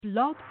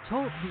Blog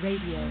Talk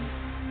Radio.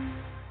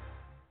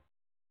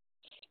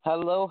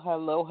 Hello,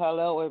 hello,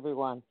 hello,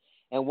 everyone,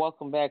 and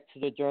welcome back to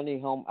the Journey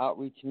Home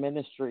Outreach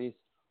Ministries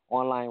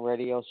online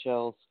radio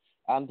shows.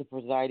 I'm the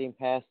presiding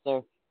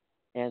pastor,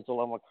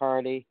 Angela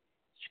McCarty,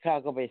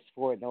 Chicago-based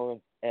forward known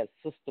as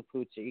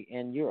Sistapoochie,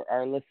 and you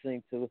are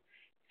listening to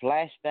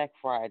Flashback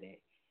Friday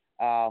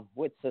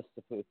with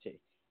Sistapoochie.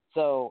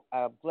 So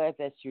I'm glad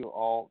that you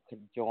all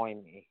could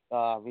join me.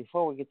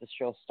 Before we get the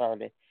show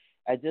started,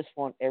 I just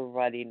want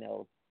everybody to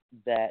know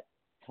that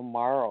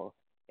tomorrow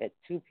at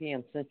 2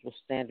 p.m. Central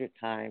Standard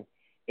Time,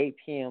 8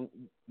 p.m.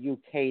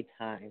 UK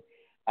time,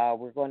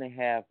 we're going to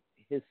have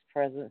His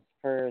Presence,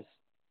 Prayers,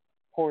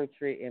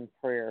 Poetry, and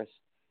Prayers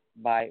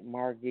by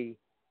Margie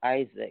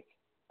Isaac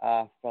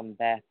from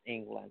Bath,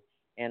 England.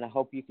 And I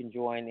hope you can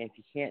join. If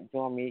you can't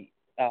join me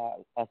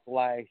us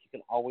live, you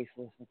can always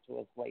listen to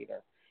us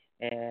later.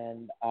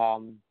 And I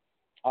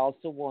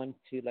also want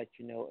to let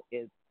you know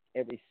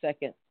every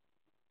second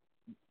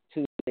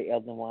Tuesday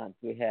of the month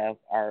we have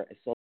our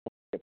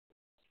associate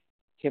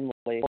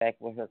Kimberly back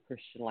with her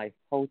Christian Life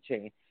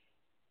Coaching,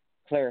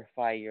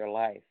 Clarify Your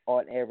Life.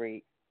 On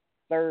every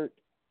third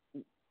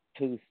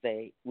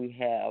Tuesday, we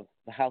have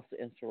the House of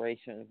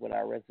Inspiration with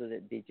our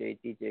resident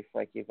DJ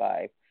Frankie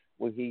Vibe,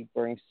 where he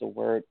brings the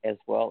word as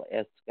well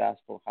as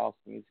gospel house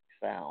music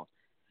sound.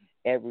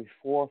 Every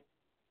fourth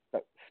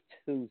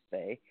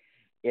Tuesday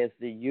is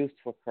the Youth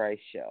for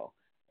Christ show,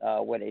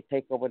 where they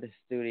take over the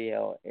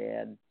studio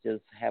and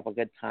just have a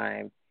good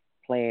time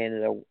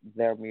playing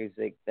their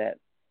music that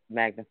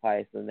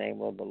magnifies the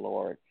name of the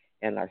Lord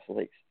and our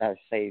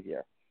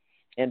Savior.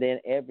 And then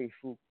every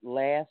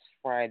last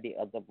Friday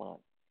of the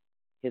month,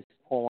 his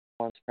poems,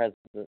 presence,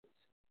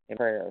 and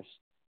prayers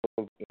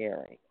will be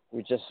airing.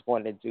 We just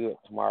want to do it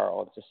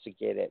tomorrow just to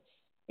get it,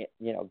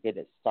 get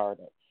it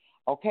started.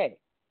 Okay.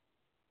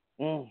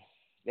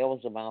 That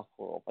was a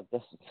mouthful, but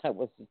that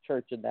was the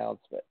church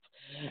announcement.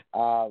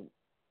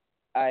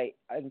 I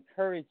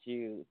encourage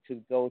you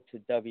to go to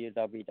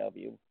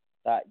www.jhom.org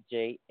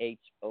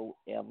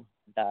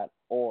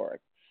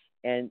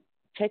and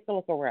take a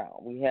look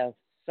around. We have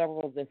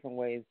several different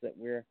ways that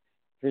we're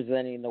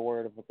presenting the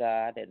Word of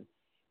God, and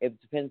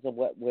it depends on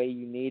what way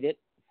you need it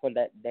for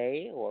that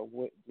day or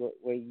what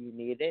way you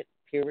need it,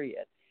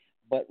 period.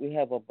 But we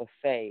have a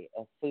buffet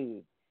of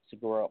food to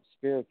grow up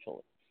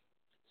spiritually.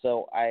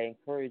 So I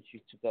encourage you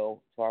to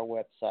go to our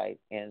website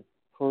and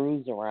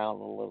peruse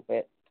around a little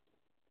bit.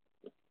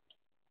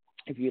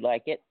 If you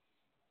like it,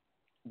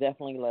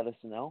 definitely let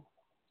us know.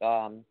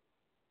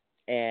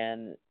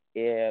 And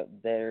if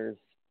there's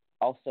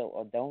also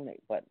a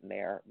donate button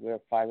there. We're a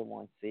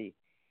 501c3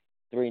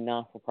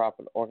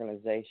 non-for-profit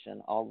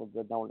organization. All of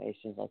the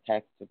donations are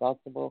tax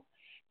deductible.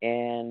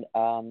 And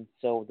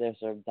so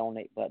there's a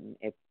donate button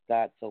if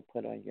God so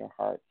put on your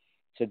heart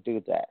to do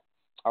that.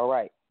 All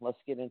right,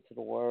 let's get into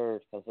the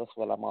Word because that's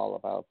what I'm all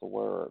about, the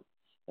Word.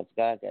 Because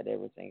God got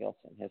everything else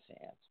in His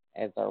hands.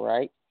 Is that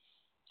right?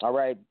 All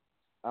right,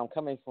 I'm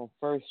coming from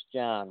 1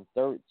 John,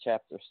 3rd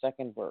chapter,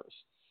 2nd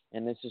verse.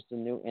 And this is the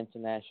New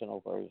International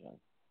Version.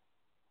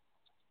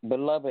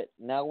 Beloved,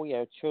 now we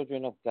are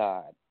children of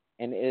God,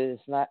 and it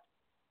has not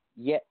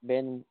yet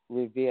been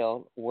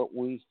revealed what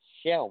we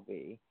shall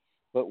be,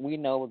 but we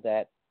know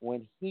that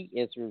when He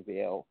is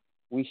revealed,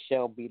 we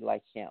shall be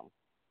like Him,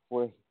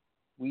 for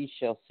we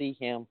shall see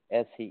Him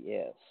as He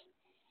is.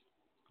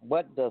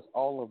 What does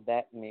all of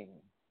that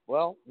mean?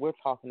 Well, we're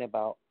talking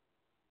about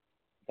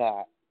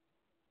God.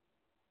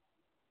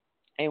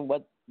 And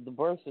what the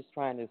verse is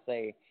trying to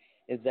say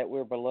is that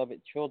we're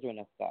beloved children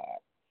of God.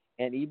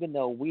 And even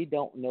though we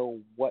don't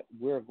know what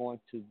we're going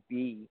to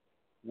be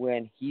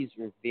when He's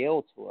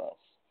revealed to us,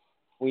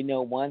 we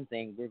know one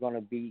thing: we're going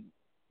to be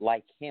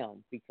like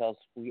Him because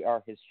we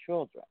are His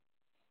children.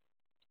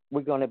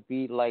 We're going to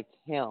be like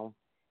Him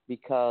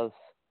because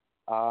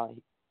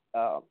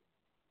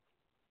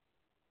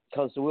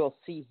we'll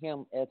see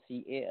Him as He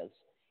is,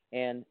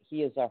 and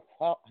He is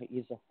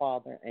He's a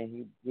Father,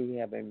 and we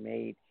have been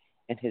made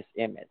in His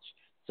image.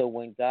 So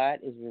when God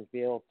is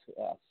revealed to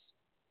us,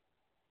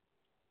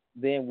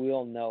 then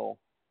we'll know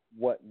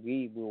what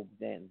we will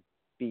then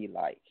be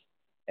like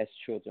as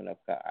children of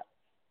God.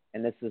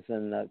 And this is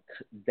in the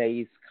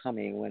days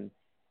coming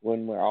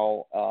when we're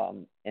all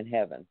in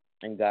heaven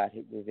and God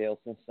reveals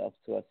Himself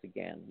to us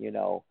again.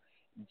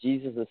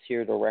 Jesus is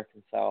here to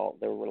reconcile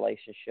the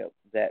relationship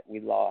that we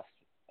lost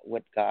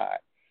with God.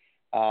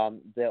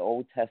 The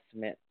Old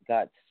Testament,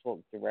 God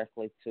spoke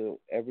directly to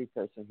every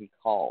person He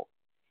called.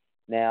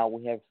 Now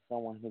we have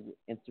someone who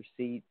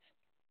intercedes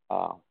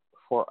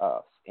for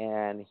us,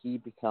 and He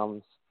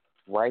becomes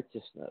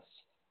righteousness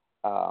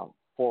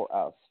for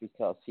us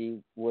because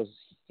He was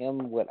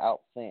Him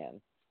without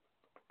sin,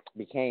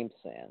 became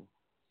sin,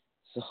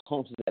 so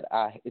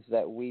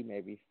that we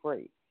may be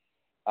free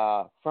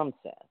from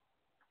sin.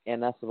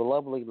 And that's a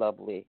lovely,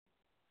 lovely,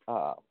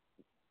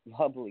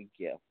 lovely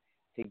gift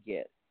to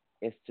get,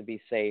 is to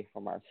be saved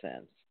from our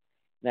sins.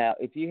 Now,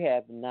 if you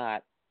have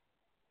not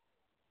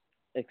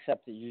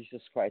accepted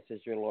Jesus Christ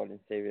as your Lord and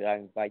Savior, I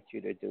invite you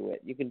to do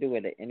it. You can do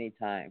it at any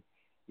time.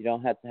 You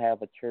don't have to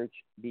have a church,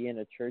 be in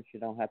a church. You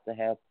don't have to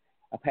have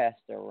a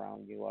pastor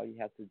around you. All you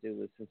have to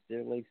do is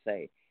sincerely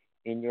say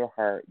in your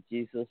heart,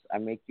 Jesus, I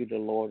make you the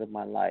Lord of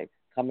my life.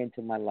 Come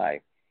into my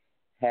life.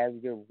 Have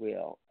your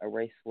will.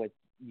 Erase what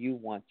you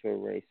want to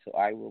erase so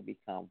I will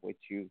become what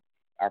you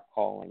are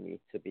calling me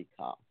to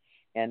become.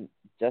 And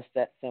just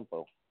that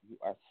simple, you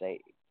are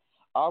saved.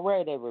 All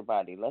right,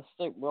 everybody, let's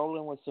start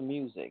rolling with some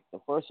music. The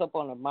first up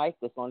on the mic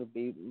is going to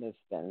be Miss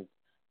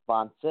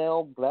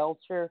Vancel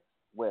Belcher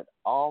with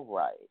All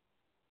Right.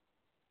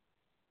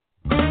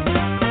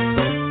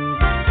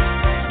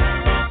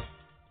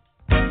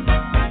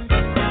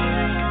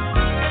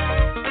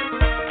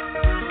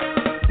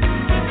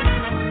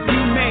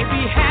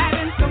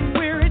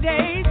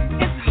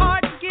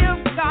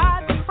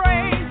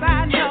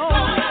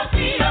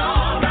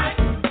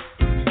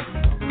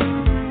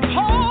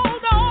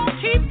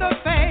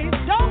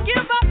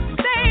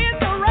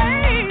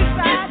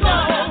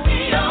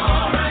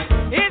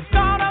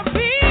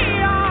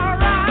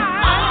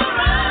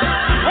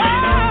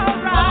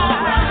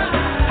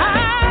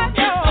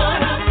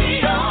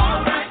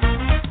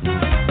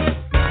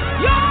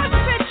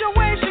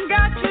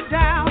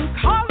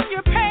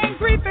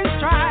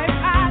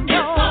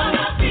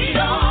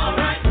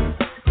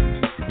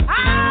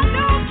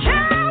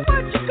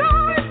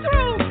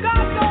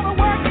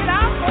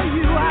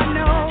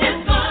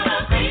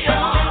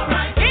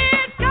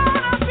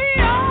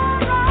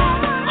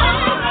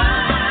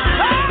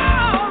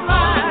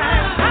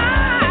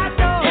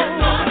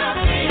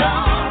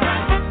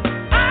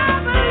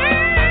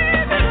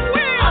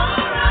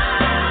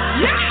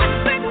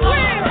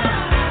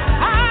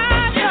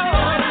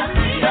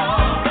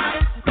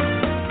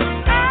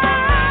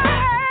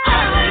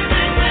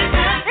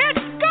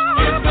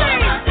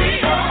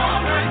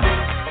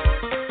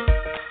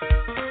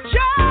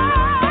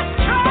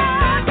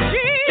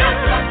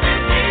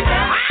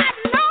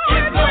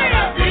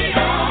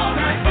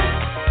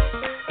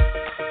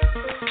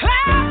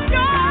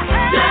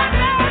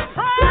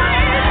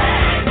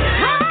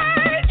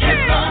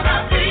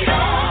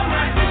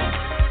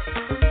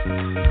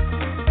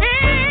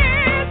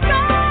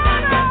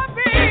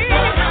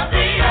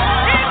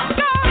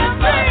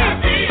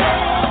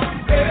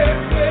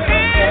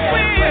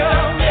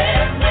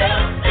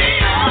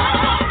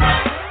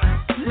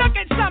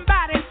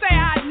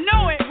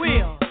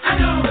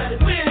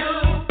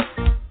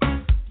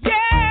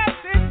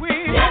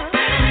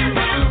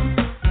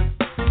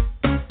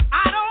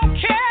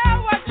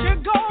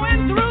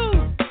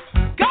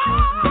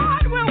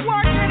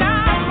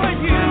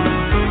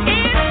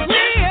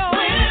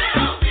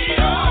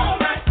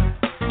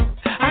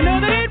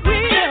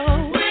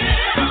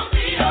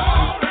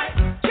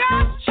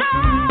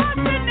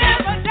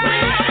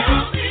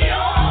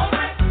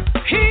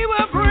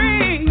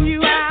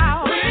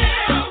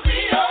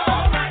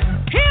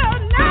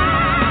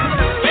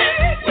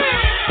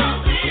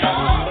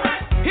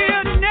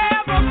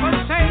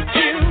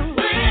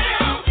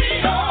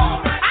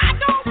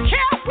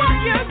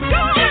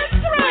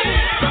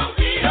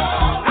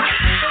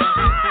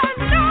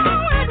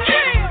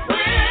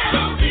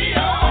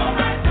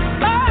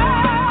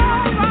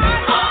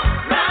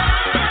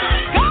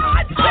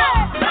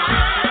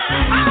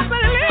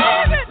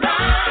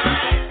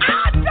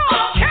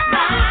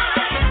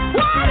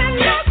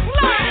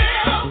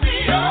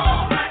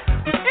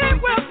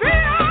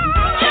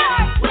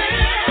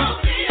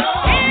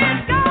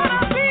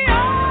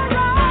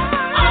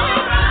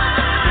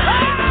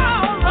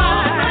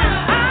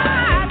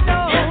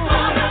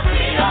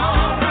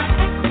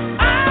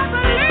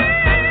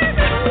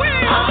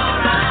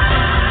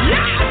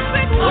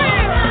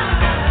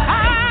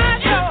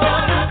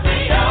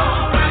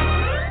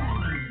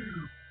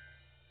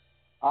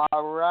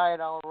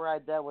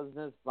 That was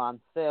Miss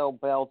Vancel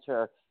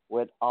Belcher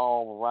with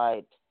All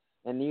Right.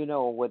 And you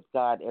know, with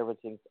God,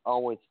 everything's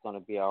always going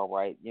to be all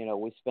right. You know,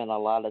 we spend a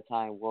lot of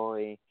time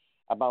worrying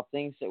about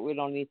things that we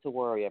don't need to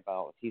worry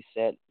about. He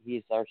said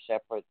He's our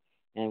shepherd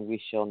and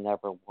we shall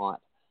never want.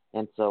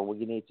 And so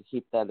we need to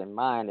keep that in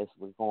mind as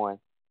we're going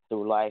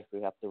through life.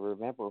 We have to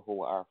remember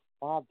who our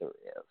Father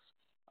is.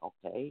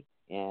 Okay?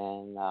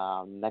 And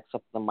next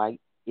up the mic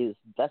is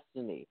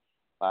Destiny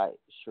by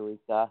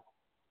Sharika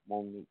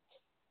Monique.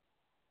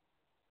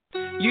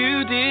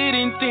 You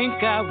didn't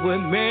think I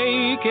would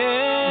make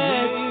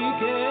it.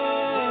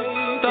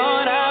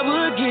 Thought I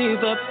would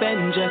give up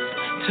and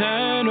just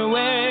turn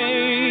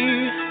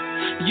away.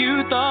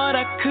 You thought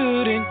I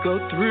couldn't go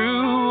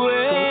through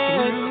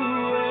it.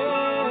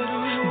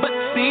 But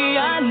see,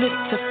 I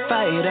live to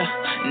fight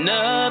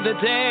another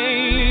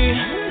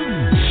day.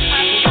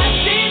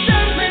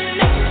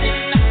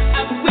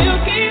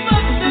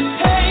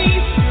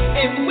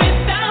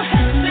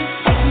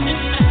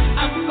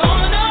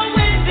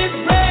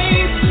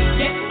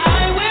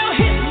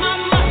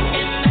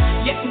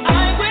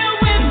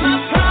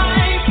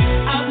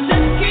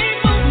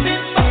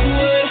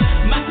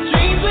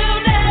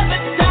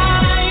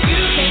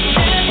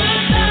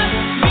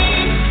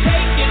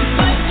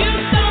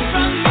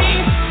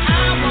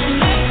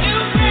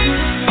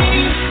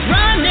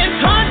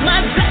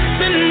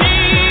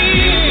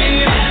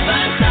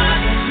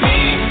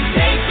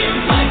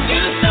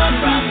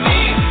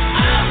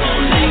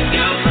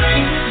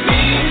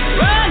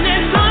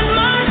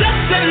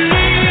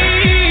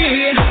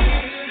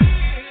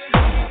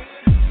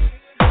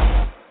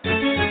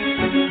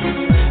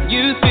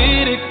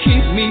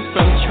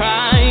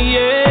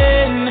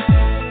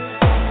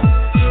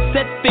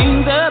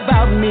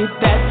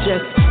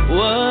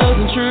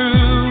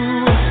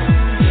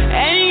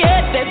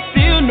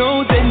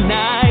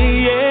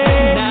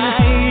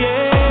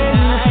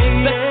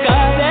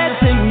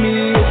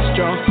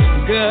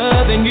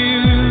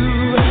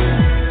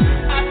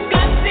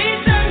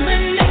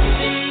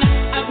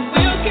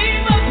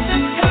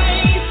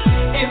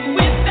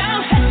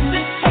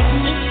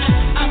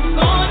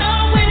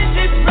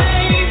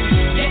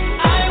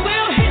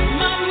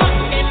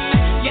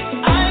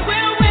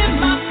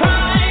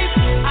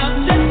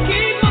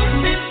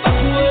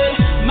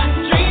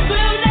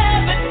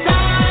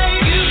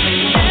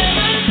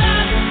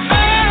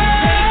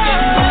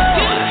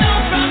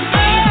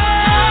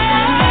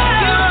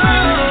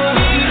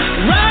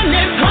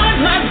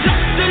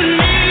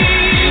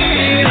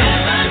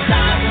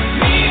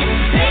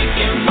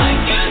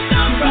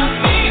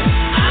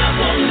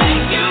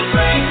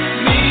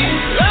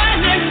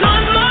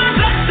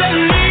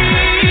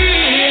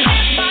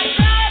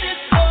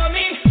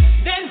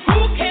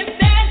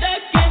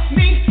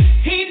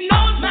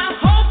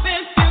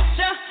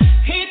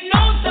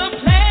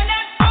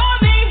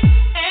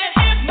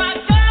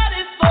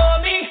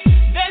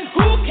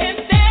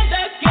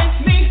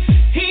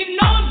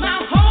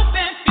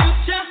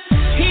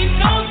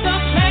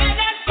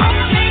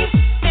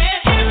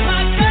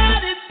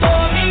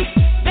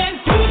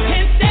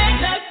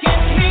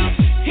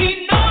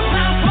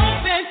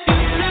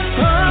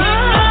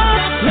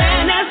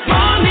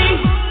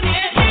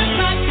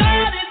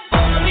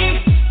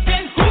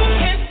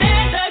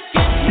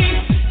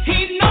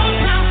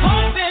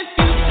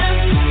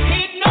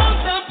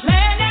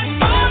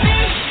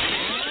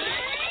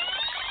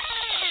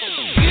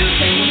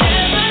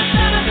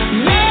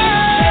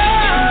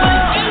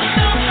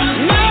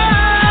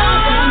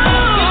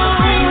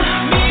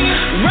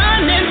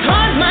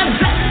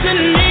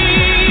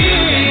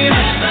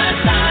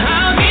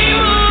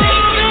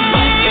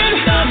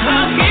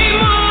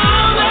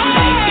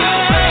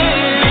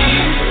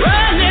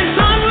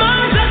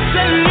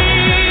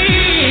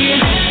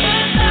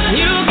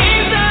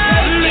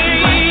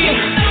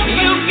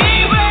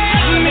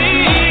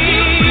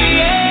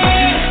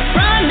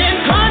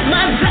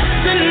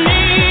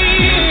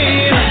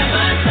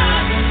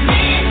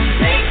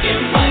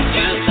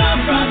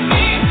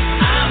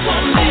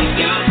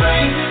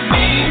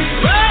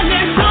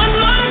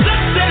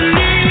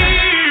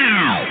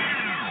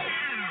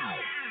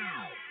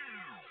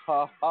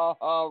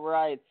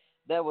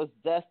 That was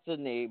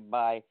Destiny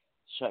by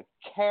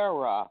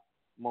Shakira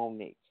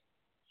Monique.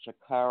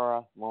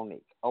 Shakira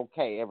Monique.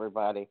 Okay,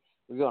 everybody,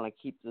 we're going to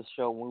keep this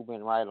show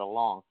moving right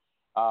along.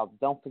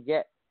 Don't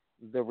forget,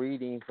 the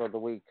reading for the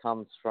week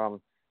comes from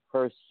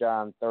 1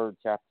 John 3rd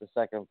chapter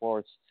 2nd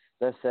verse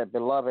that said,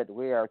 "Beloved,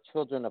 we are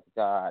children of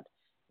God,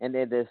 and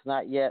it has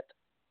not yet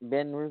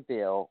been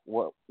revealed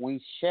what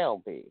we shall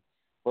be.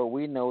 But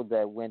we know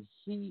that when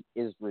he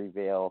is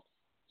revealed,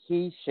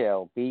 he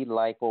shall be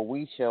like, or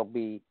we shall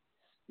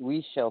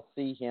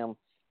see him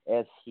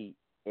as he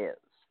is."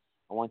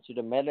 I want you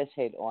to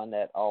meditate on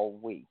that all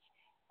week,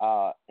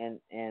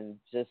 and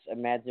just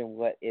imagine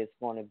what it's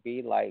going to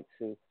be like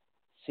to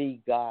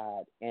see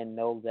God and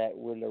know that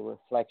we're a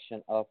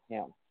reflection of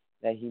him,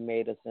 that he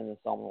made us in his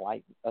own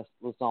likeness. It's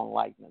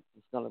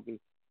going to be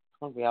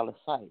out of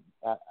sight.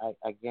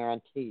 I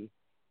guarantee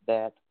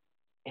that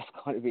it's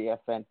going to be a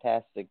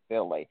fantastic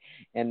feeling.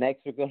 And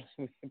next we're going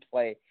to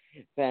play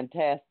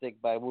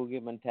 "Fantastic" by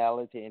Boogie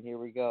Mentality, and here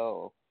we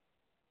go.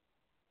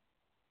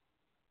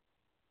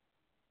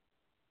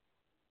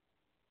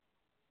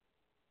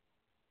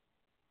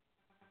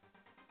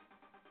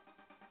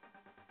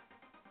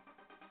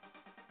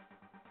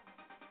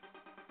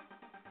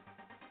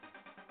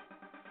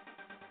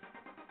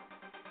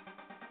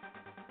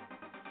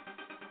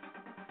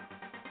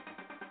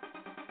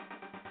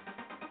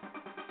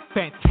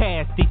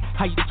 Fantastic,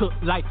 how you took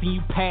life and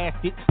you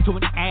passed it to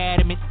an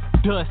adamant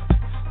dust.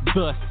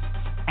 Thus,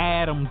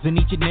 atoms in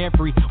each and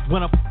every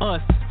one of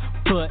us.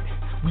 But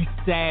we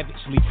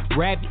savagely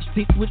ravaged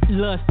it with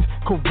lust.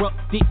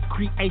 Corrupted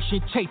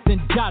creation, chasing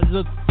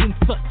dollars in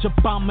such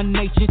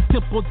abomination.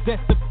 Simple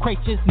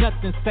desecrations,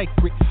 nothing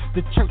sacred.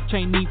 The church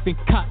ain't even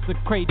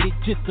consecrated,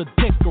 just a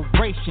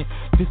decoration.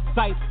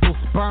 Disciples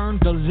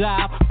burned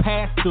alive,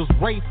 pastors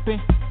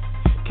raping.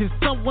 Can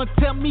someone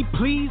tell me,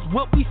 please,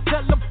 what we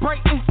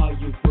celebrating? All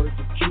your words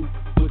are true,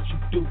 what you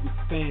do is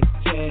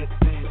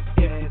fantastic.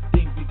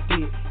 Everything we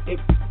did,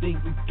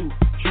 everything we do,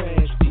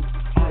 trashy.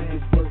 All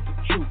your words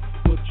are true,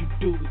 what you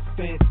do is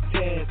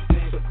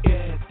fantastic.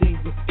 Everything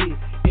we did,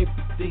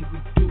 everything we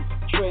do,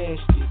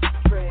 trashy. It's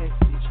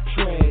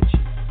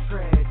tragic,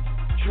 tragic.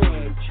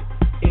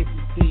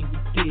 Everything we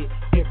did,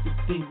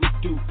 everything we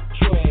do,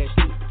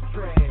 trashy.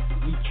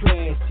 We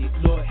trashed it,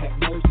 Lord have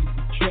mercy,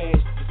 we trashed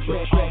it.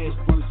 Trash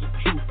words are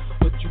true,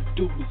 what you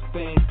do is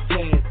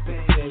fantastic.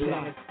 Say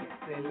life.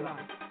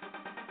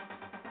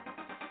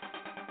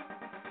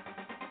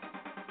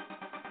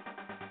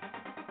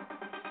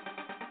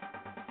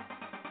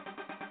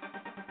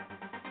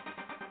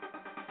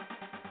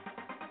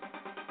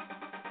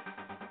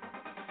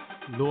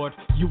 Lord,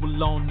 you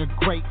alone the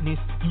greatness.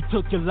 You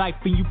took your life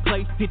and you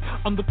placed it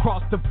on the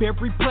cross, the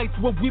very place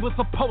where we were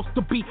supposed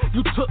to be.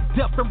 You took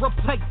death and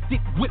replaced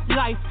it with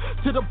life.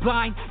 To the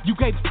blind, you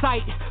gave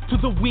sight. To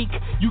the weak,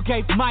 you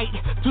gave might.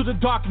 To the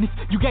darkness,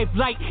 you gave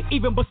light.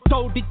 Even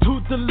bestowed it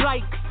to the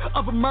likes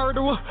of a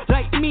murderer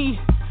like me.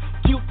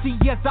 Guilty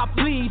as I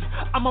plead,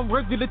 I'm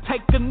unworthy to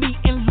take a knee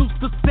and loose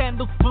the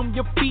sandals from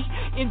your feet.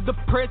 In the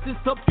presence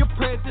of your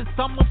presence,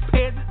 I'm a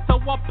peasant, so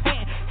I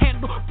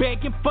panhandle,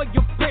 begging for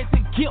your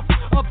present gift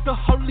of the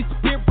Holy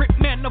Spirit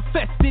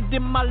manifested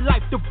in my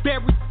life. The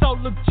very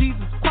soul of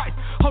Jesus Christ,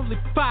 holy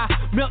fire,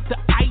 melt the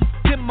ice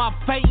in my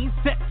veins,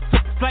 set to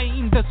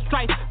flame the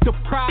strife, the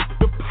pride,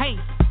 the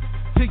pain.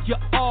 To you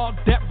all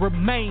that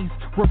remains,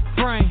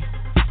 refrain.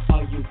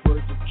 All your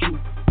words are true,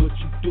 what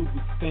you do is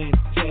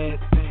fantastic.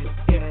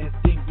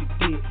 Everything we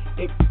did,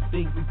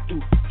 everything we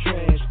do,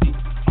 trashy.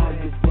 All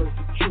your words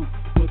are true,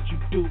 what you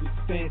do is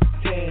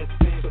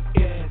fantastic.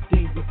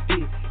 Everything we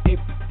did,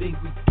 everything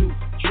we do,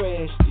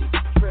 trashy.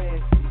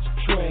 It's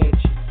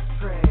tragic,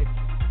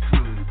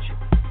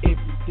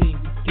 everything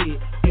we did,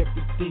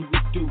 everything we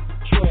do,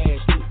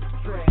 trashy.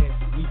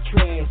 We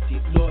trashed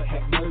it, Lord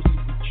have mercy,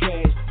 we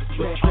trashed it.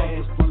 Trash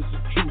words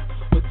are true,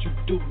 what you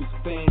do is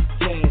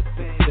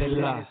fantastic. Say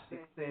life.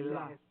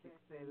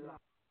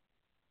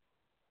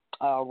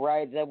 All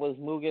right, that was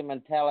Mugen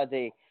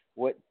Mentality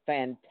with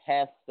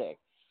 "Fantastic."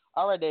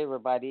 All right,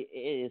 everybody, it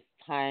is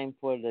time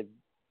for the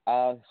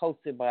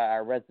hosted by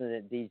our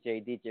resident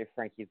DJ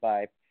Frankie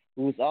Vibe,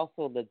 who is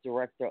also the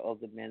director of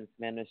the men's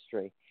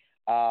ministry.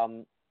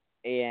 And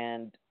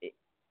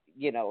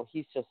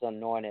he's just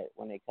anointed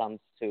when it comes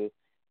to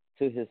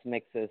his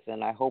mixes,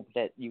 and I hope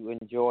that you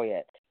enjoy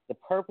it. The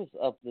purpose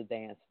of the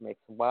dance mix,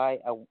 why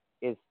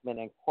it's been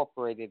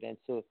incorporated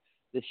into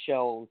the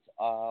shows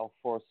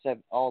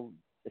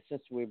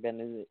since we've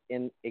been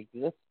in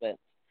existence,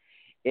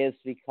 is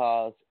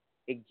because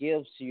it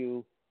gives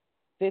you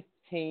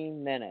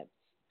 15 minutes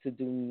to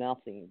do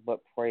nothing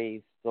but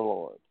praise the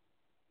Lord.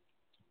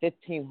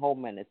 15 whole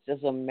minutes.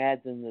 Just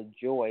imagine the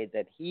joy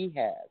that he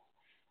has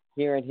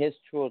hearing his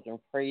children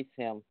praise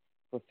him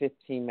for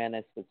 15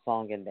 minutes with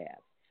song and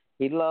dance.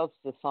 He loves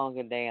the song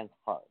and dance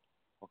part.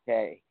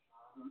 Okay,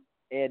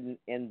 in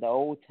the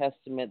Old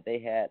Testament, they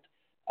had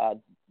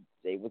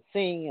they would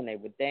sing and they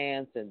would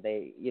dance, and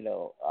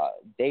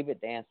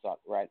David danced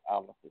right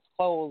out of his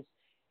clothes.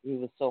 He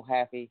was so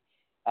happy.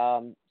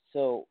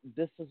 So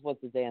this is what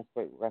the dance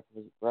break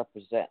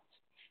represents.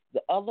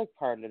 The other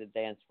part of the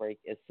dance break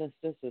is since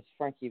this is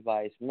Frankie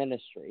Vibe's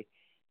ministry,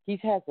 he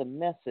has a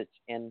message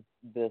in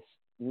this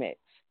mix,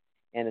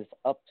 and it's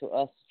up to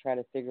us to try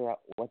to figure out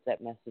what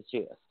that message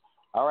is.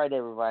 All right,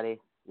 everybody,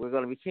 we're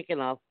going to be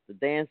kicking off the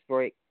dance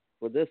break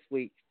for this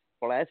week's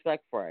Flashback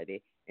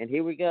Friday, and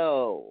here we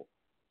go.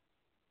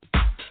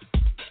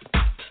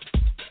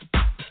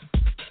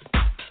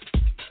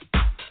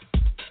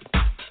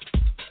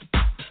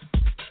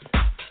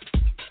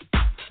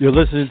 You're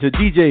listening to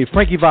DJ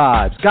Frankie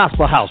Vibe's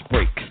Gospel House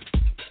Break.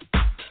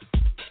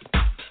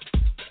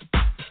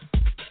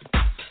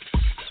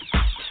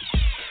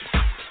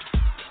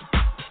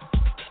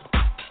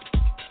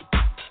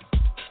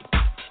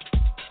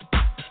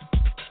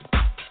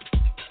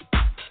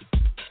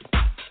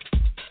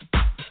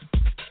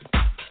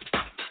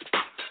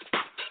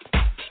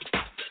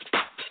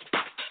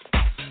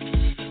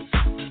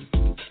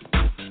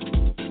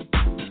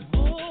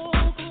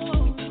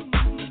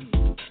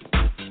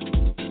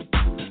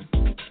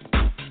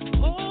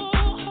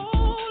 Oh,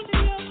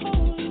 holy,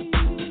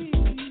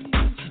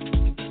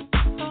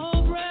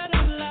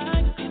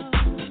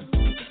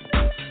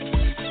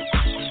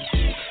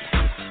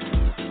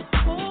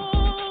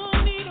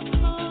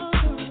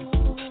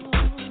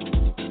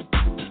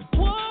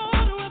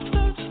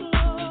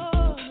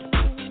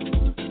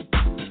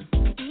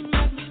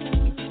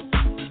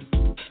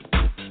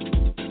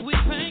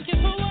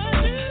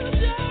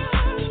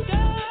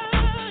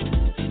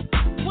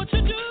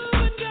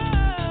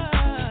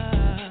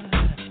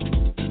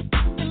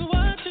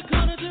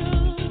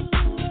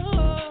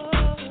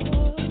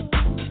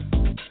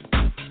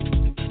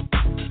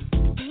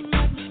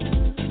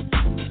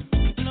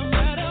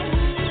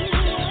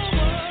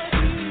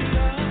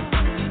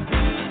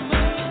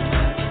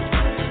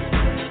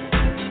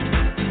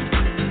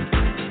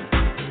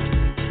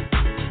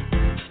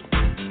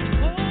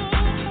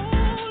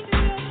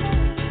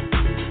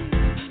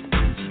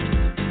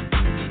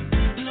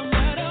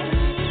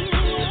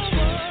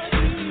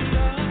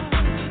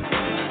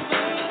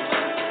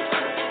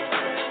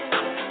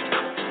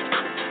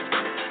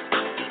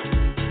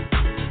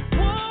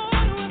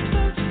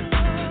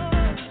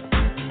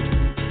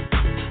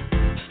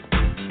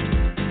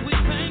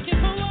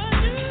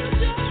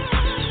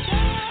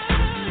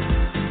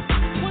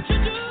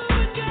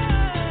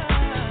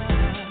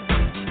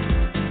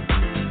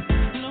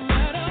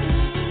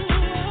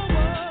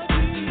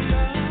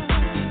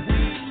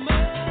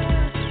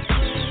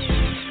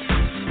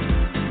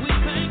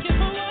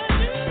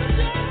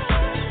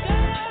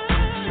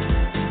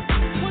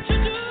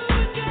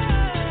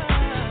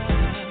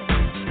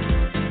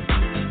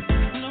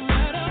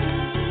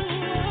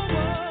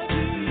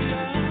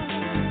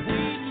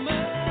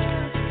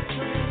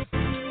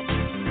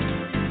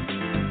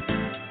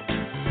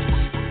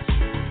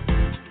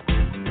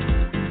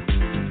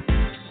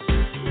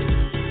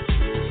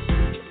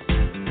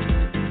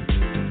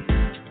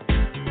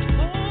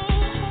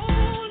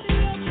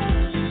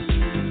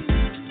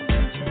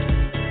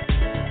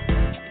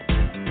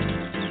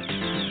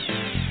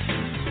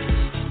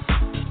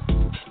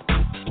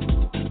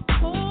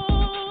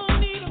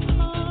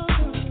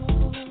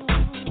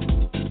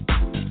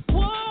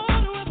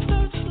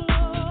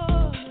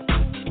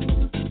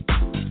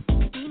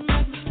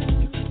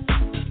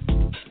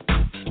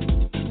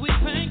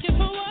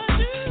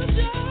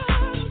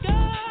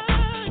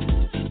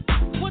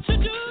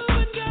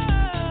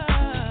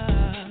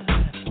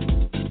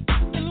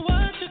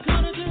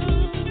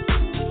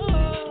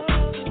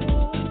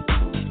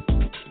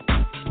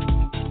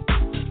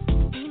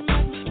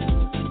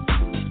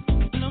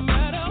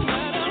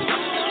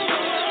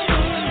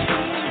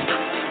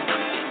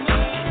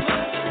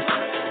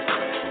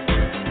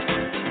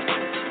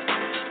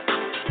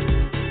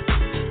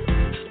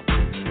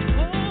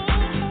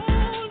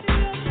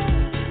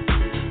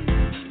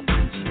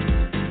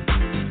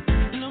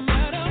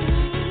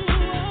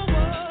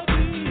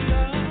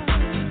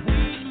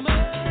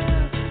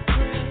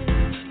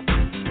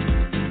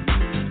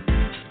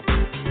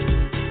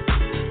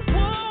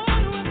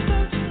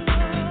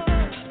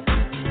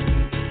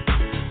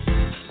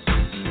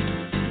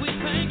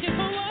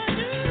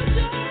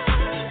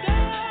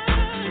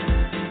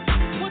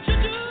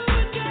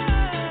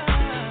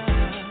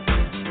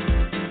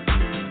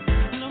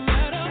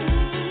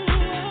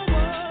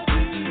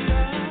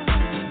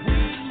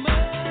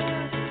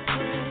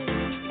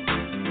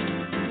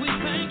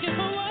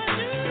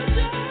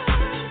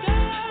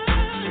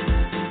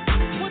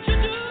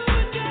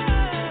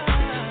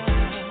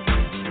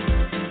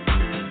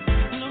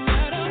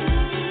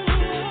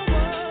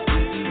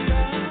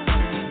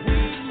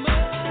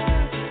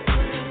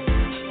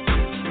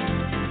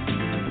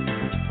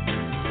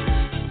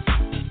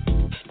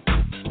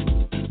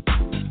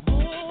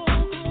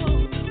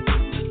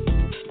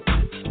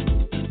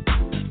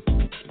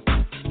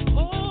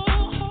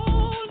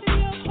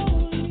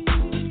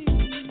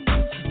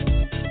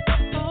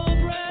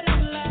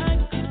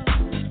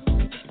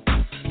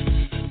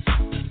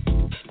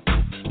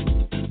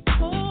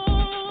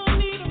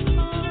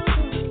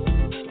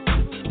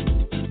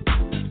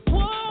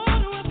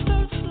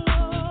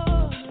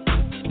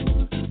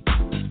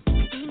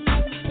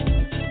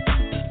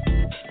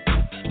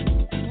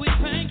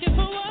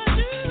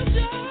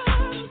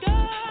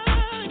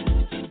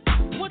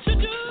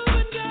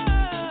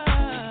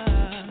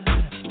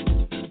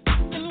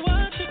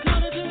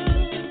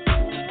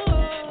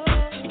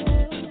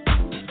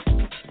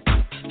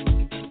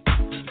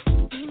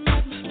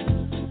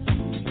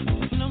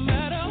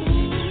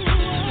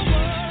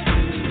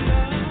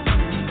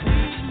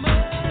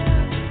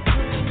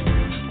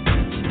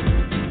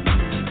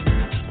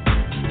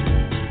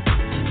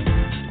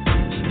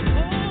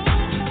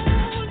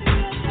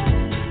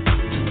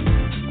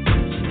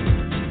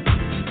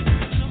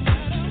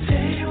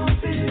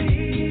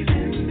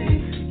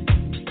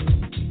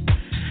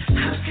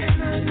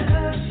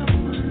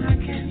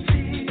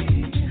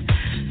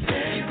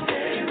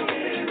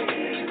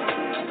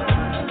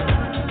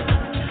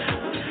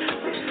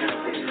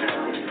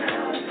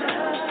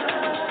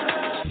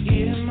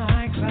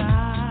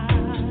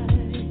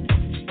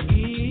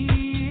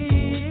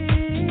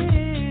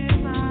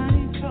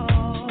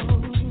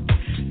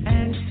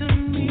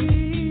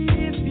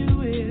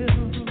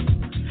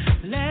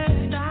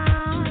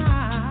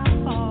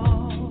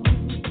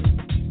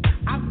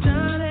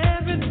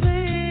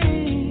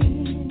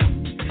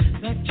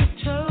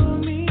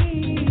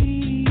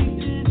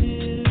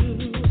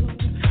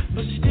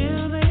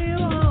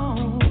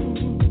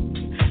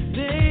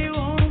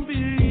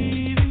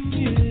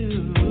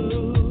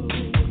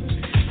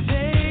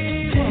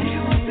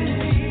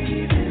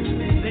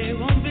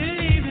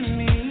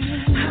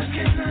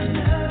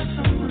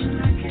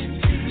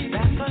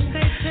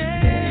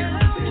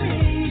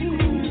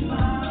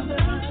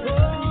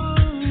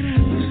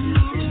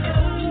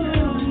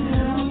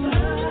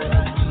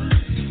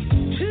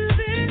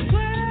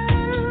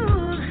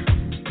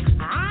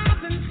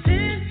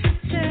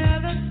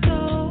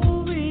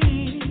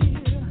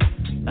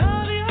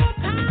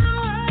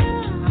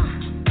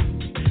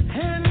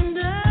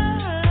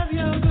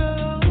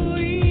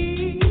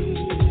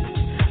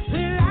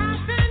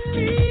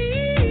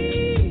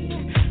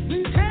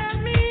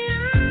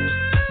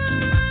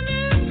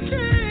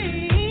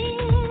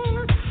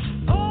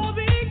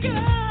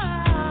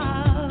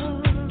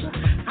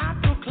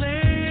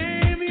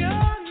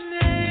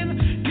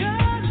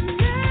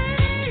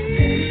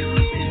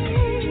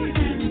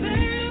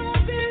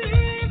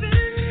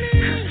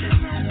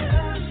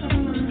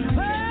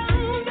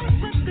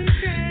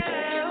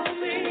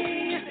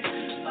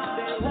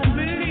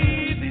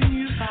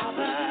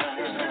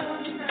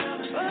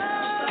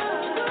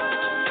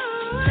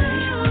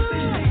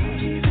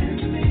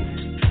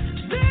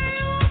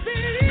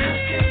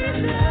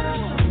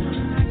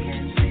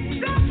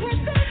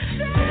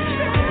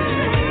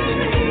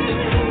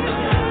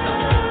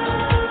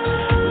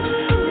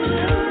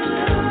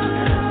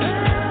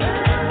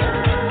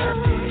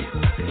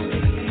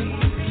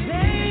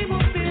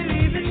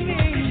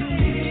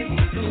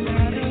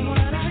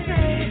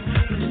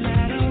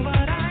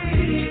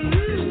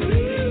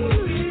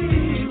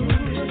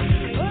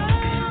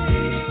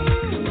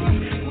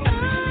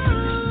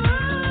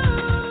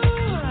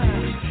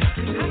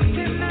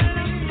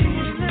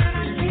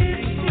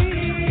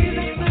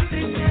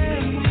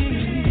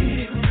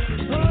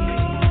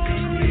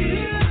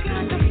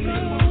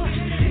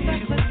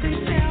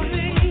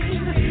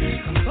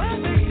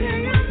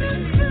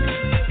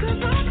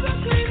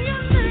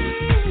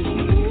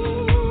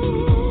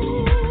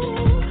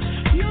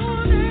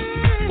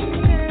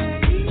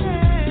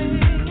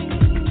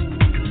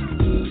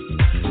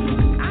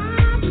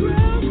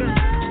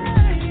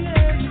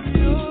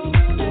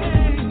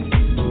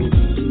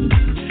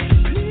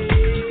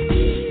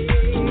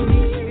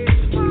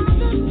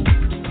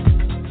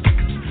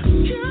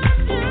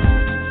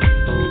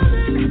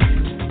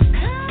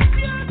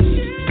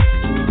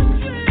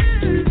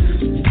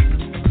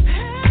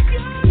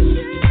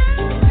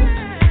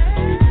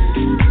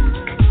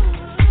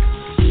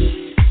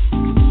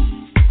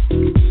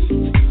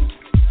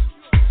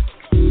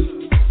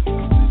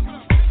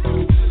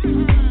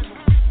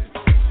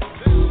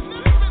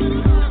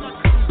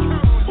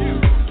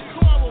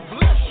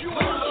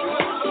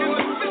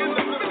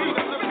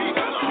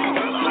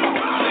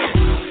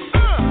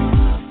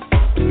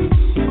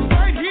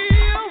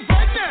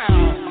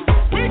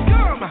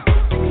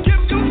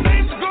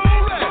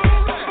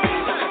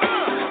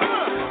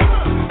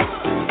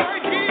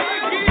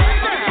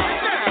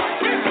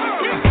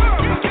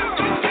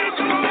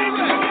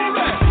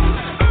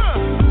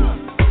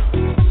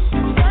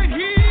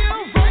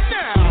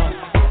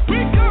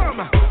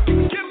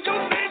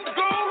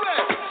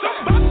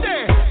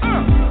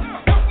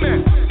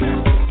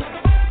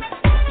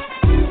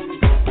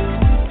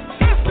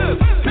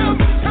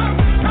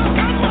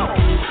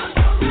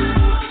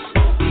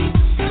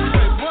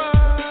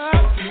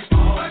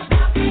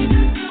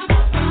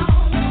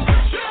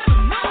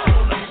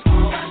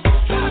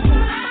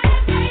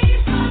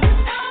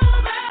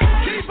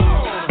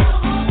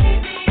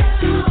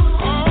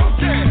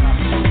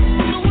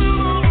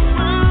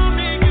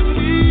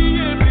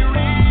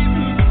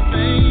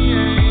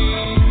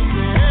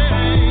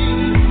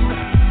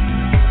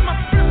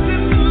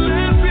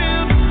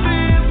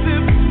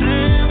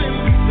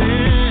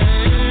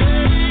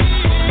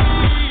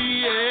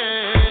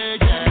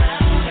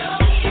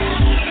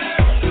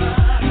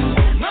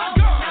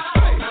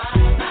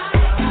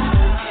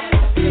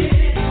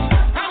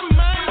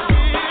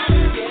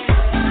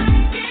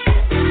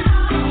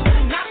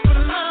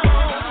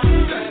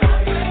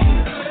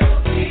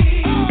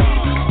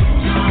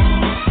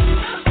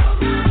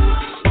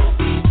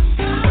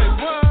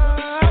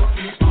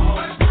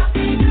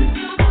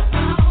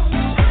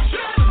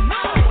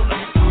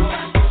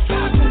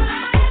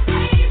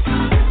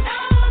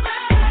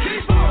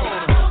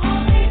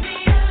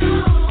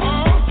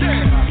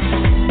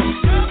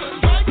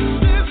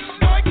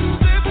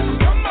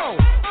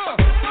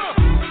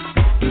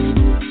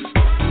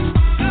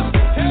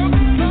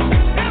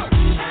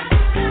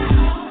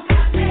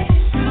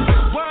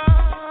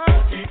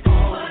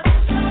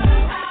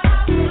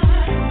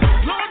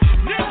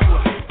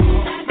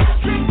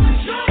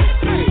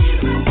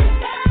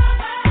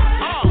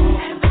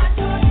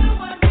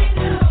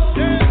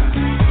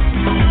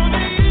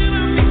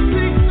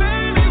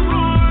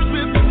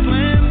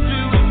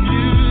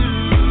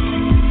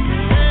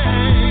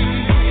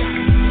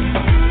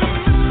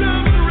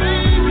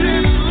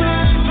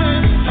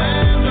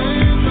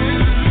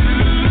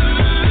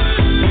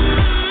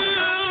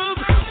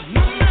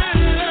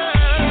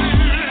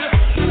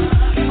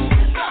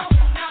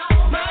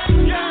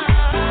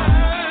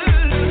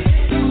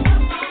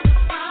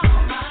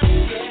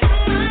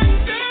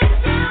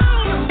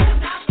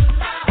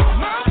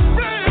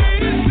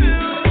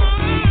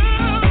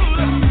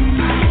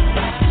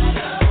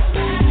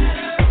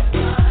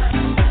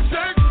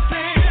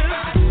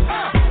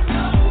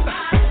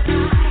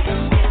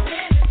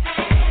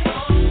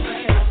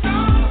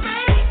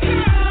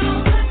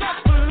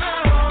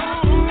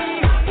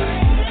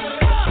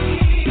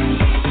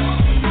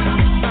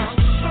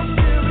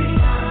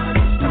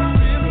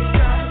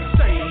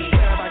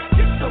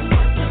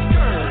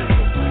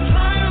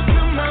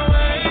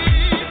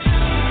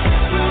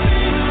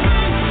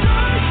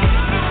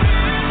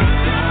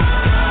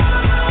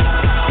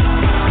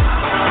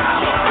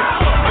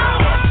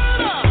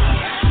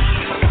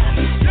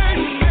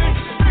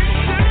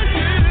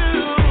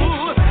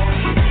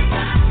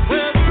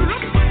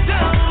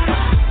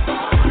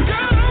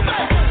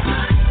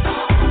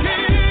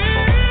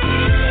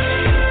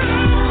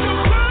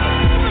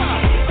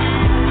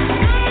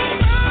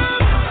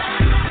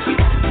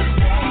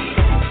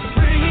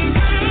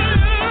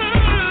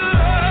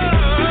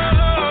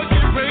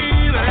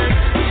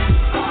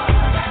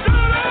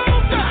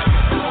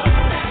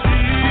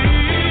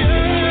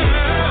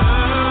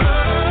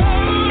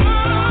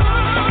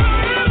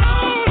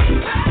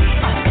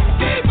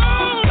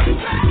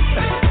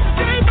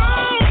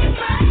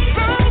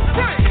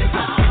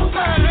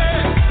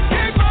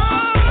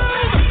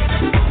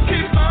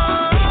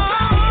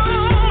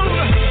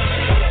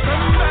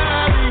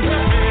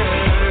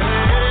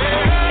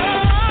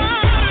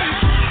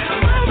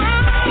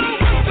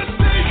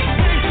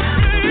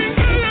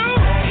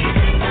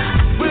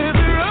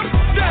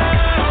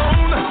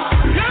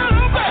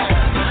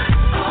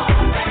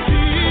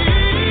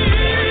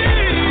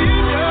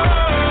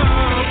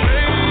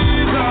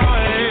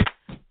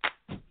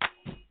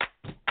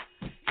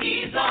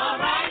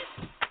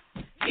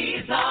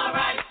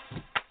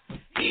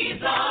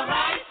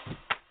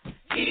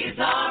 He's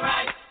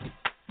alright.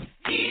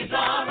 He's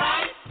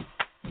alright.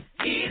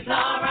 He's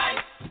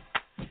alright.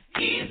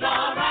 He's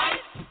alright.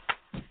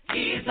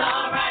 He's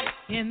alright.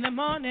 In the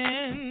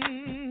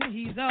morning,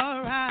 he's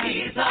alright.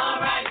 He's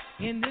alright.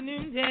 In the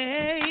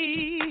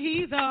noonday,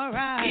 he's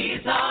alright.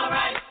 He's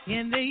alright.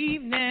 In the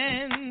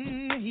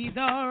evening, he's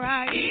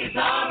alright. He's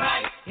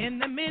alright. In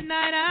the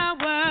midnight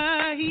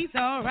hour, he's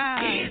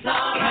alright. He's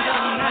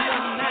alright.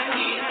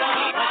 He's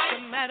alright.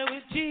 What's the matter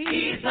with Jesus?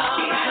 He's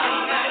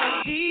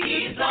alright.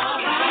 He's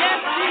alright.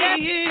 Yes,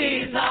 he is.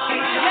 He's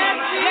alright. Yes,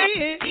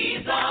 he is.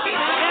 He's alright.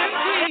 Yes,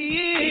 he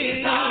is.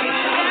 He's alright.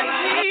 Yes, he is.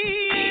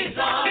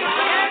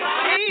 He's alright. Yes,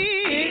 he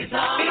is. He's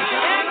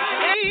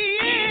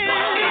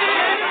alright.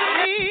 Yes,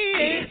 he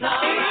is. He's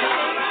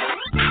alright.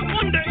 I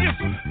wonder if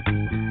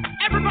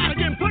everybody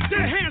can put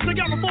their hands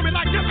together for me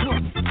like this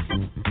one.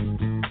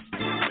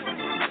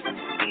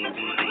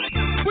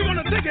 We're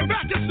gonna take it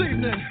back this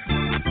evening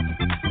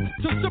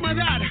to some of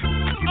that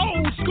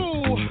old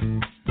school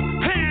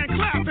hand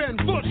clapping,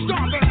 foot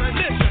stomping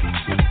rendition.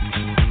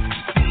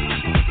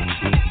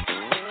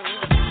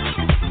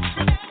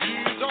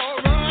 He's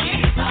alright.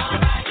 He's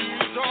alright.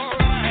 He's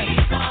alright.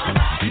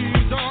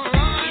 He's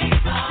alright.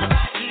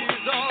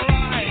 He's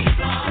alright.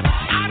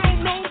 I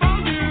don't know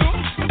about you,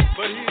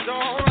 but he's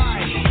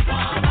alright.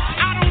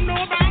 I don't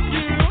know about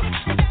you.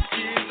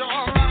 He's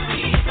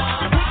alright.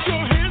 Put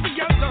your hands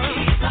together.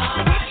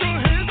 Put your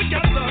hands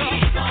together.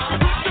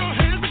 Put your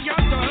hands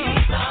together.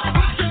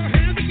 Put your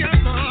hands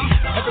together.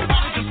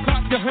 Everybody just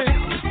clap your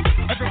hands.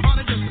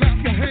 Everybody just clap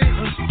your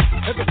hands.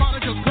 Everybody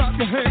just clap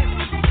your hands.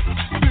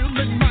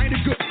 Feeling mighty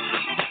good.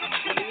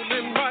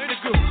 Feeling mighty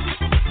good.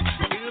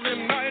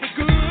 Feeling mighty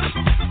good.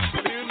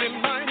 Feeling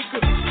mighty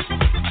good.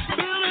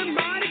 Feeling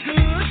mighty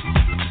good.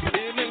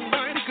 Feeling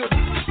mighty good.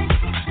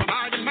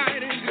 Mighty,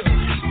 mighty good.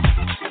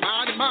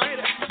 Mighty,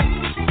 mighty.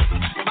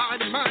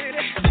 Mighty, mighty.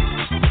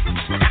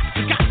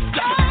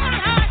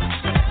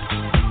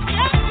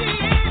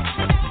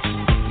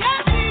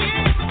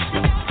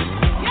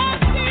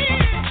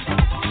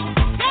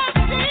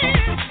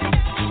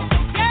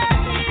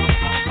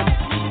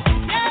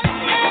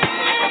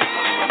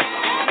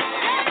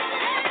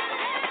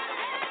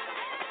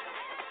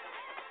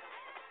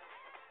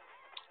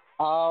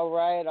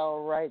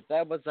 All right.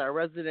 That was our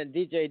resident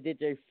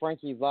DJ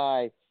Frankie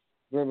Vibe,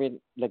 bringing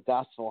the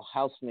gospel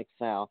house mix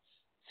sound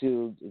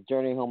to the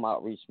Journey Home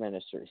Outreach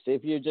Ministries. So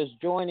if you're just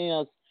joining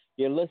us,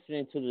 you're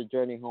listening to the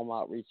Journey Home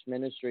Outreach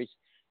Ministries.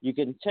 You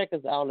can check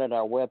us out at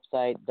our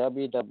website,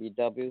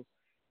 www.jhom.org.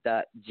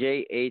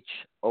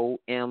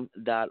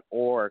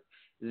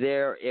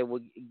 There, it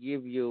will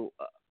give you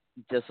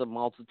just a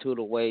multitude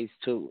of ways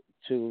to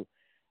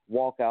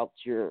walk out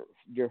your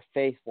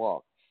faith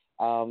walk.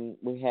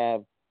 We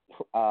have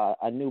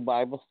a new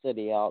Bible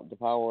study out, The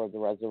Power of the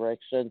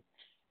Resurrection.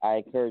 I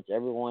encourage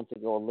everyone to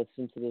go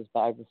listen to this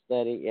Bible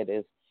study. It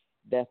is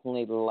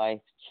definitely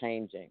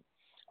life-changing.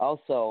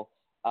 Also,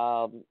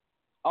 all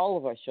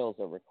of our shows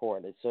are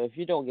recorded, so if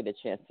you don't get a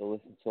chance to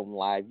listen to them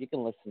live, you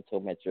can listen to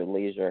them at your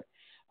leisure.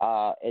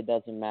 It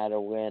doesn't matter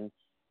when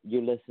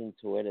you listen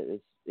to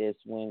it.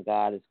 It's when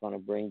God is going to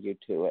bring you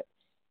to it.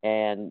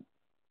 And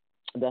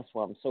that's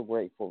why I'm so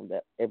grateful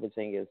that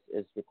everything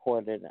is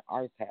recorded and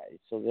archived,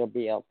 so they'll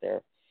be out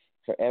there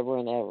forever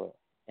and ever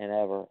and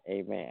ever.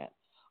 Amen.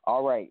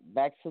 All right,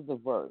 back to the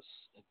verse.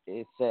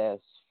 It says,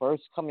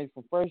 first coming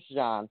from 1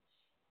 John,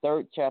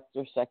 3rd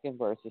chapter, 2nd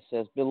verse, it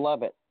says,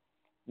 Beloved,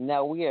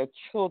 now we are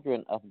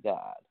children of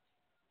God,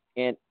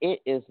 and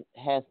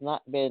has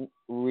not been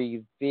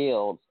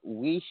revealed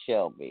we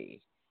shall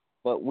be,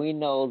 but we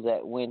know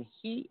that when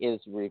he is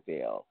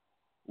revealed,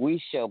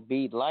 we shall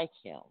be like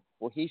him,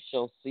 for we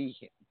shall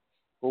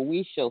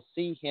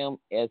see him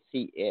as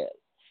he is.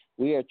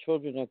 We are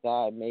children of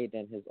God, made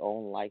in his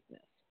own likeness.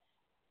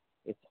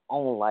 Its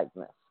own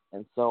likeness.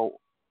 And so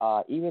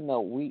even though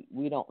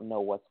we don't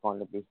know what's going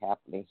to be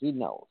happening, he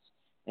knows.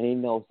 And he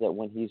knows that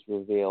when he's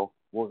revealed,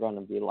 we're going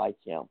to be like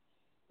him.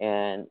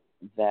 And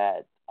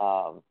that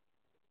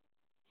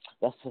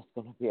that's just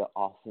going to be an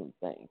awesome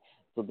thing.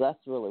 So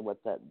that's really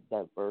what that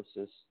verse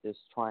is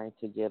trying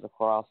to get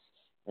across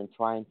and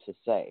trying to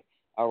say.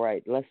 All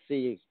right, let's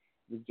see.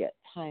 We get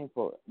time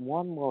for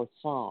one more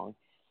song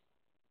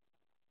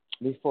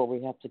before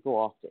we have to go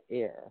off the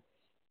air.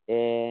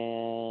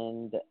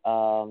 And,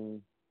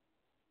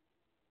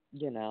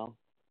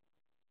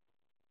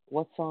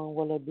 what song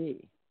will it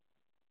be?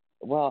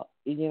 Well,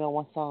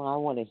 one song I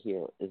want to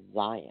hear is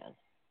Zion.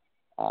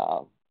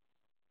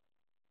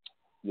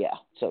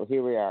 So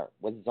here we are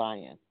with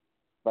Zion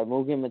by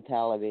Moving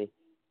Mentality,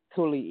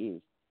 Cooley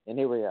E. And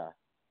here we are.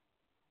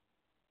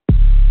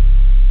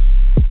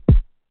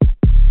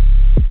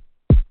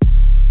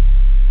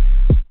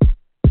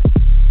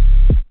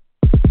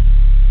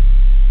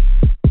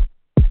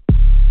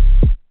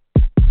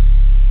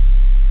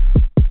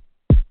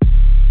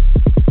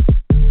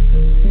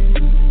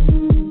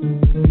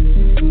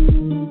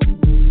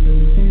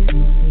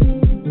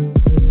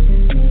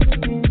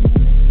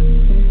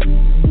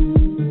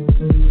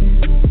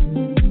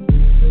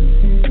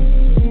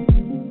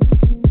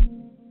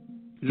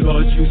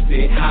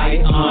 high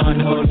on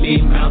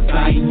holy Mount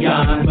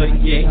Zion,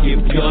 but yet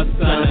give your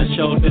son a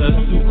shoulder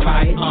to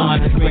cry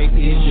on. Great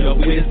is your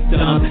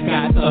wisdom,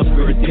 God of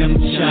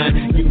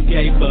redemption. You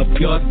gave up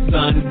your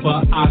son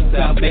for our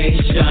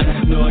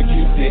salvation. Lord,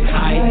 you sit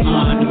high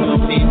on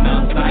holy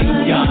Mount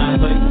Zion,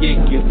 but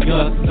yet give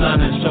your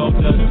son a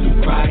shoulder to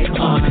cry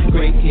on.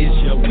 Great is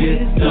your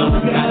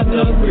wisdom, God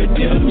of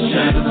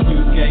redemption.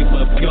 You gave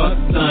up your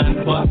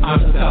son for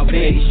our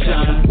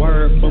salvation.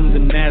 Word from the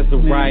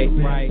Nazarite.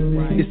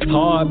 It's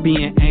hard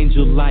being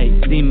angel light.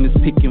 Demons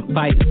picking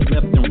fights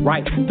left and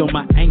right. Though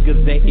my anger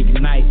they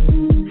ignite.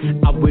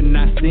 I will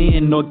not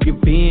sin nor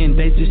give in.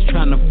 They just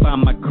trying to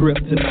find my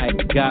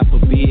kryptonite. God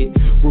forbid,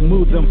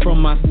 remove them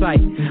from my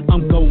sight.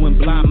 I'm going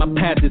blind. My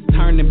path is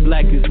turning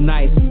black as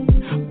night.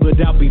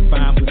 But I'll be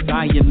fine with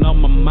Zion on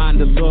my mind.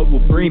 The Lord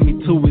will bring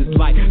me to his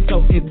light.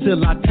 So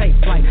until I take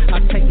flight, I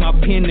take my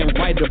pen and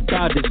write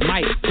about his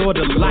might. For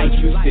the light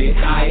you sit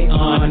high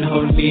on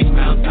holy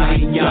Mount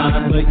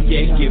Zion, but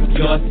yet give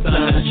your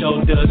son a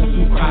shoulder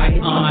to cry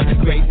on.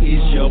 Great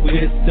is your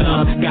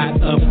wisdom,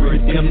 God of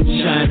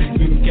redemption.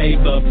 You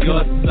gave up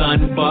your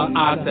son for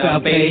our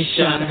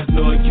salvation.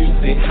 Lord, you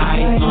sit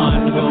high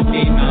on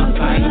holy Mount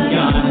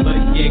Zion,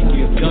 but yet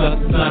give your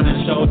son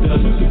a shoulder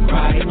to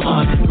cry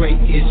on.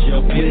 Great is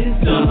your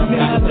wisdom,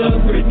 God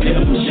of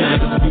redemption.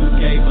 You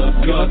gave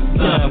up your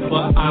son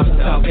for our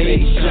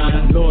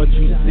salvation. Lord,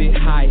 you sit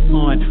high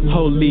on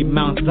holy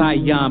Mount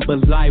Zion,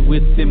 but lie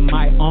within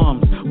my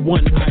arms.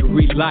 One I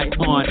rely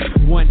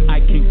on, one I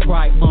can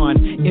cry on.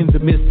 In the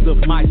midst of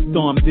my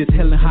storm, this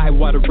hell and high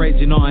water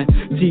raging on.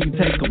 Till you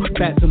take them,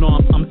 fasten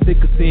on. I'm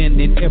sick of sin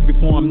in every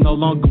form. No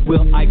longer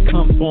will I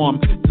conform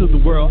to the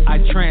world I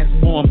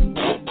transform.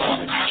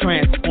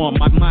 Transform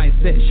my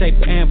mindset, shape,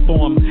 and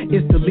form.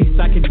 It's the least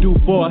I can do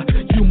for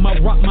you. My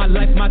rock, my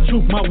life, my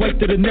truth, my way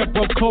to the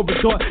narrow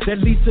corridor that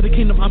leads to the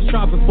kingdom I'm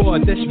striving for.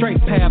 That straight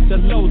path, the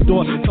low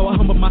door. So I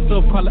humble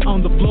myself, crawling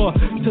on the floor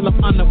till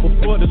I'm honored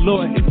before the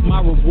Lord. It's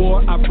my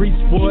reward. I reach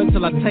for it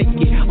till I take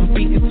it. I'm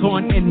beaten,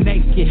 torn, and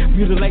naked,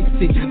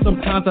 mutilated.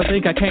 Sometimes I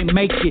think I can't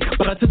make it,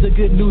 but I took the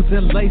good news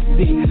and laced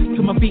it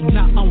to my feet.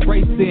 Now I'm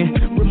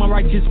racing with my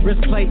righteous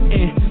breastplate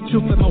and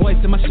truth at my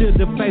waist and my shield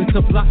of faith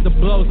to block the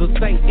blows of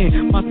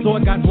Satan. My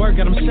sword got word,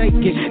 got him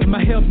shaking, and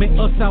my helmet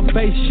of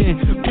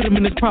salvation put him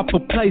in his proper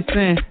place.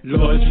 And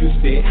Lord, you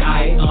sit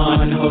high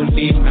on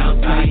holy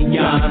Mount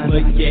Zion,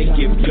 but yet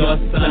give your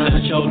son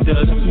a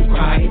shoulder to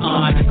cry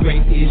on.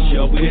 Great is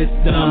your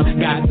wisdom,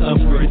 God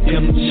of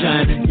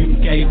redemption. You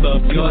gave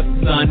up your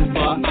son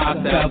for our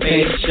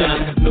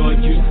salvation. Lord,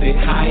 you sit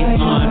high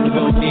on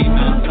holy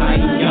Mount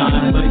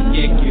Zion, but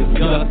yet give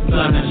your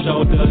son a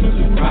shoulder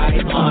to cry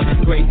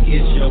on. Great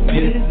is your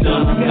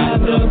wisdom,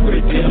 God of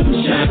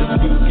redemption.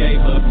 You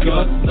gave up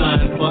your son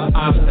for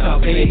our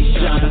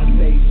salvation.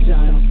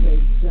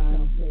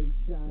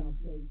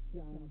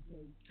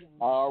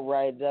 All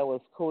right, that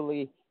was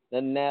Cooley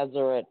the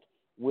Nazareth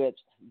with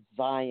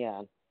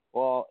Zion.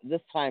 Well,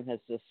 this time has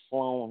just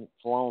flown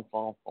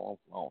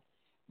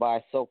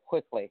by so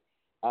quickly.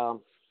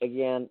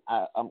 Again,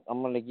 I'm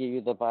going to give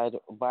you the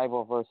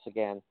Bible verse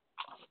again.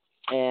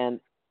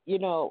 And, you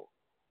know,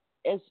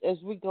 as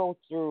we go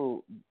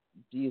through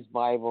these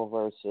Bible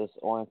verses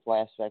on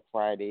Flashback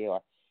Friday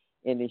or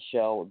any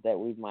show that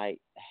we might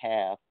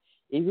have,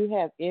 if you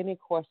have any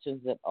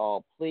questions at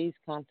all, please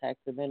contact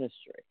the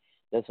ministry.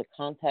 There's a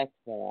contact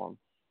form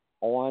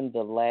on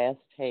the last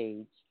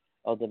page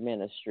of the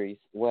ministry's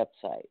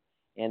website.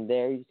 And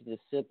there you can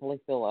just simply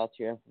fill out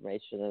your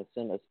information and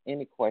send us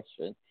any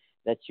question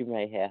that you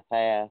may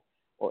have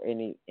or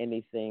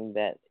anything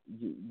that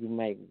you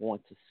may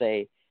want to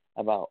say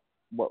about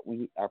what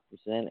we are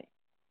presenting.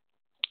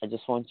 I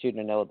just want you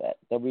to know that.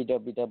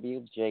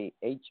 www.jhom.org.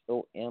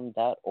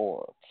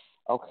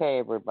 Okay,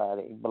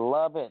 everybody.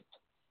 Beloved,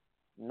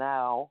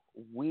 now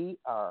we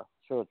are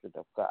children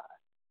of God.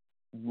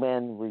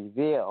 Been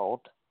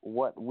revealed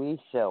what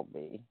we shall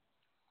be,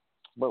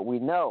 but we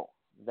know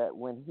that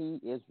when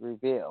he is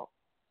revealed,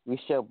 we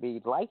shall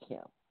be like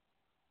him,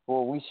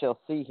 for we shall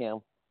see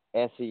him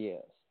as he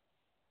is.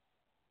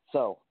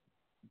 So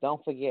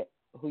don't forget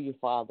who your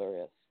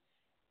Father is.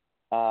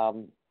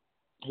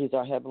 He's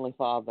our Heavenly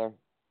Father,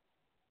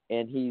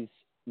 and he's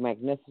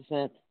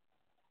magnificent,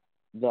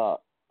 the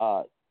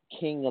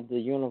King of the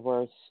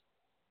universe.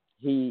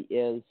 He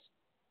is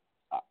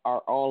our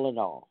all in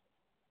all,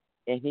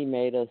 and he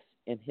made us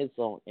in his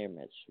own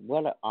image.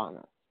 What an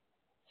honor.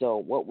 So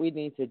what we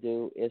need to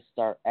do is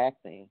start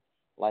acting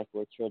like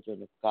we're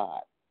children of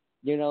God.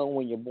 You know,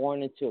 when you're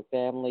born into a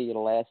family,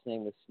 your last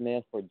name is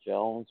Smith or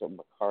Jones or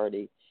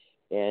McCarty,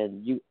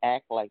 and you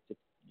act like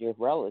your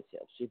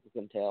relatives. People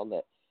can tell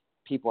that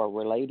people are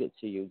related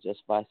to you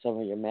just by some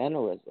of your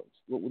mannerisms.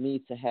 We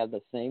need to have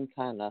the same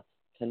kind of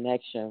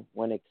connection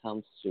when it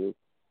comes to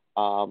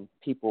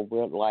people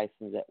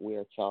realizing that we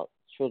are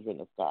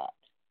children of God.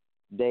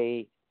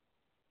 They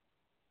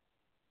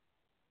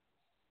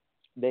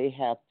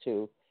have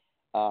to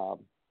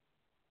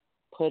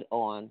put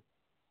on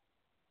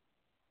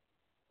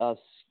us.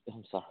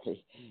 I'm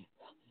sorry.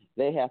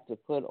 They have to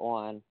put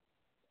on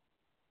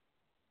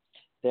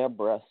their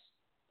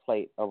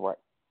breastplate of right.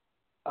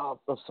 Oh,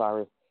 I'm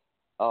sorry.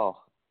 Oh,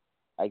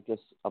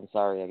 I'm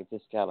sorry. I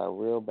just got a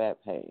real bad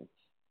pain.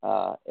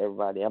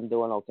 Everybody, I'm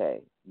doing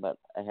okay, but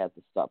I had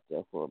to stop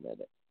there for a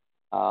minute.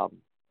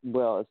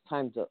 Well, it's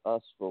time to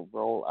us to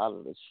roll out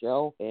of the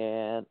show,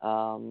 and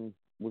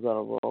we're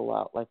gonna roll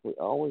out like we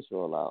always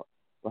roll out.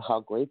 With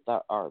How Great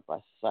Thou Art by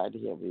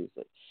Society of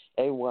Music.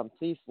 Everyone,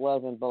 peace,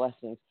 love, and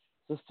blessings.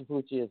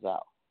 Sistapoochie is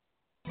out.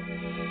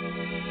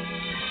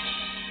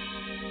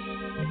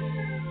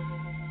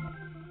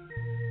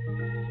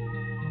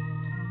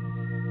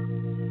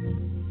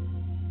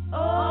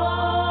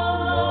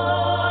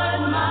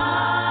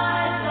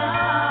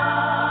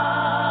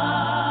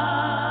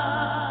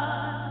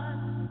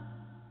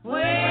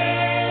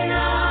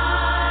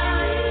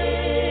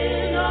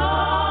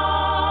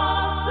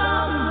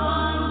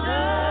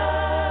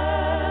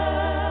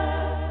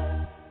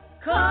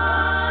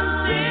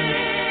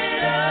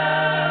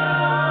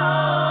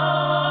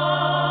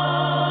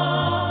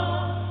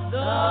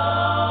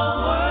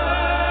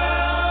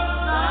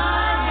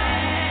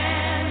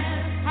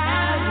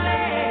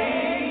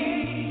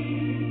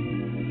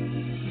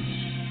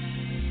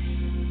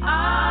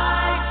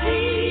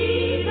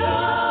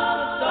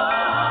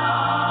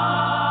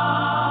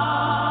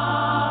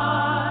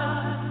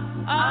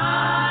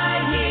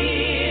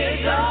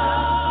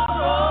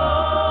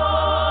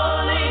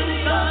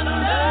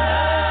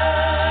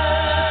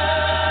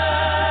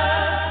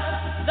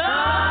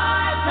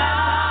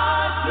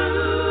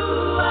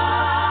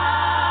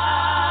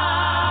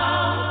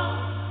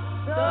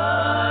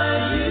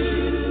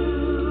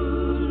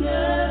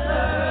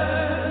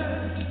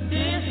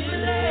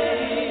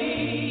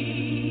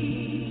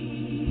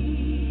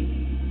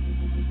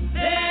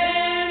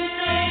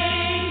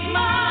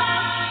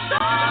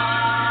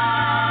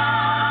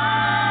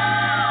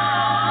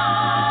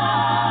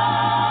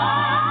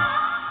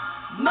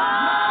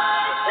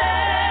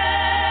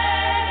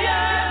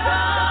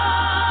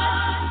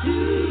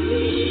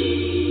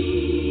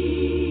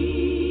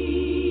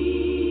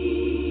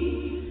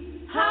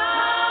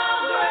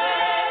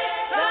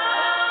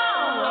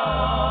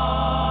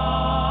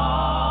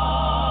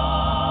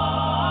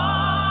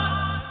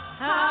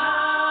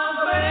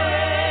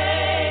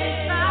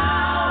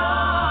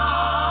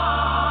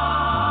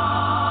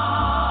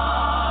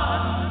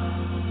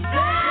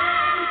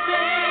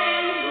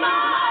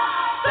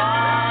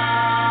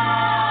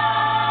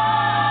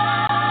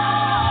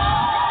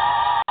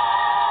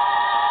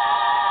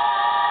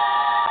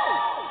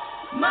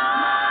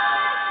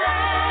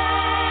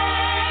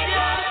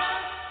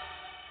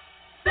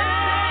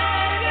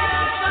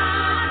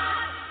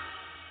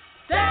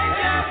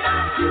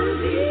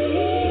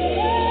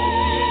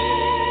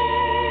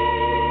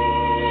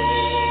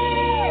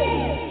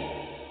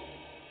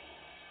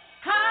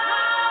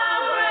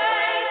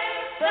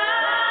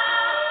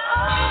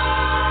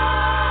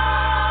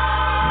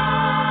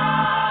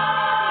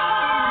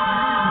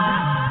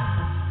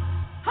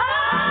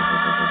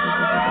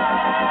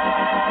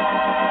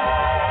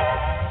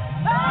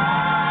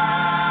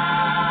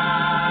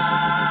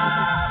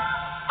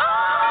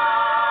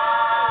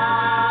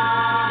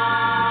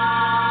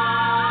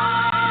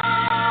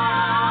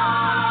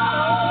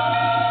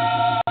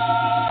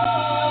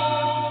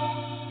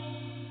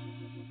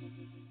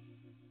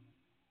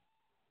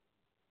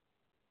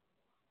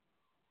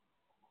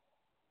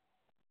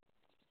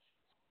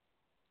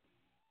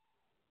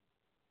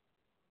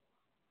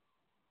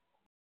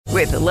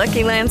 With the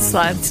Lucky Land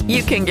Slots,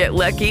 you can get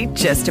lucky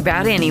just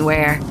about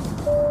anywhere.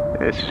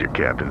 This is your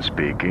captain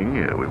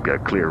speaking. We've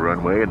got clear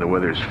runway and the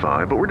weather's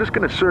fine, but we're just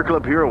going to circle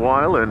up here a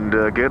while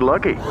and get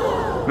lucky.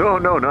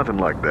 No, nothing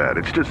like that.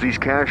 It's just these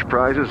cash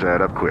prizes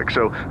add up quick.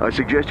 So I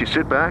suggest you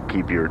sit back,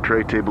 keep your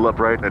tray table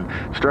upright, and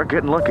start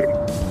getting lucky.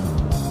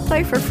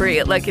 Play for free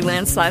at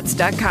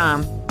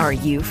LuckyLandSlots.com. Are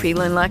you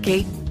feeling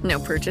lucky? No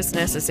purchase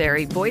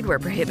necessary. Void where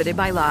prohibited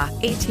by law.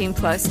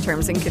 18+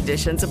 terms and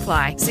conditions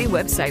apply. See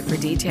website for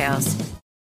details.